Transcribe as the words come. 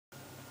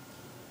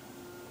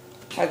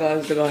Hi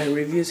guys, the guy who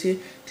reviews here.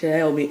 Today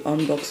I'll be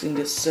unboxing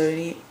this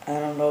Sony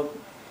analog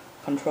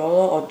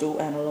controller or dual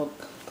analog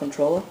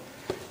controller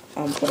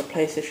for the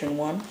PlayStation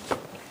 1.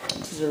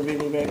 This is a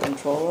really rare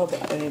controller,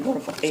 but I only bought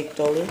it for $8.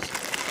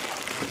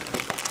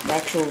 The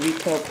actual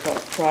retail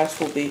price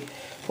will be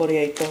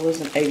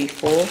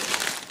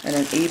 $48.84, and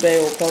on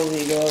eBay will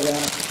probably go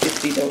around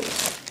 $50.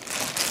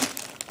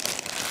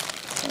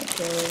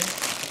 Okay.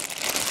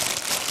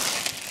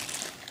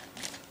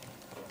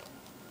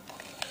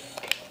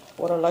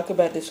 What I like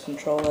about this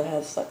controller, it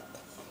has like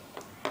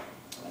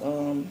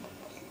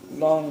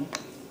long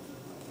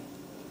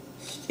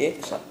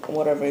sticks,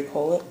 whatever you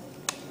call it.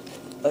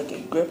 Like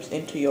it grips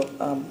into your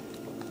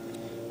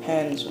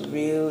hands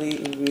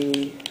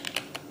really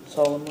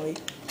solemnly,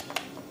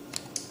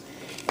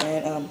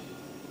 and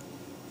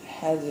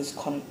has this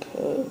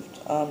concurved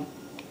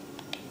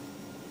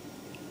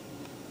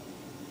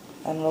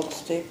analog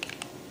stick,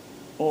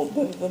 or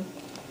both of them,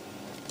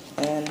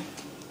 and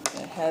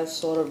it has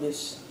sort of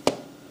this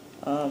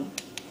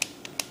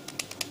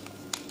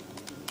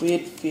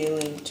weird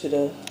feeling to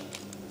the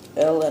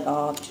L and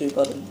R2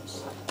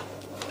 buttons.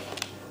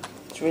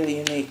 It's really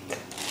unique.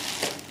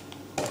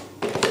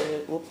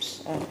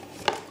 Whoops,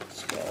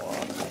 let's go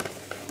on.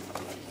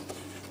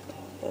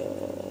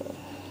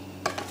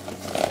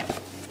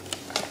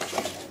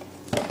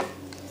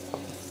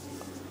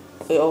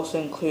 It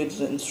also includes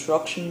the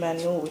instruction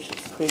manual, which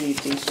is pretty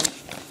decent.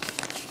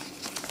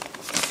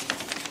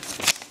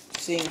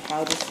 Seeing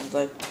how this is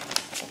like a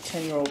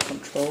 10-year-old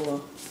controller.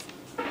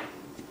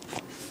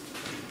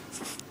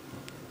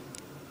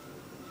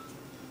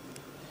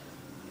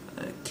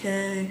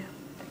 Okay.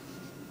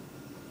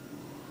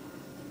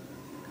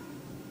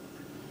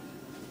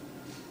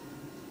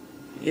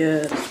 Yeah,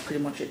 that's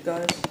pretty much it,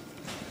 guys.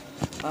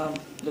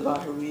 The guy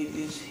who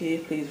reviews here.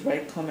 Please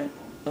rate, comment,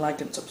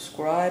 like, and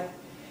subscribe.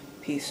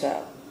 Peace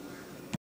out.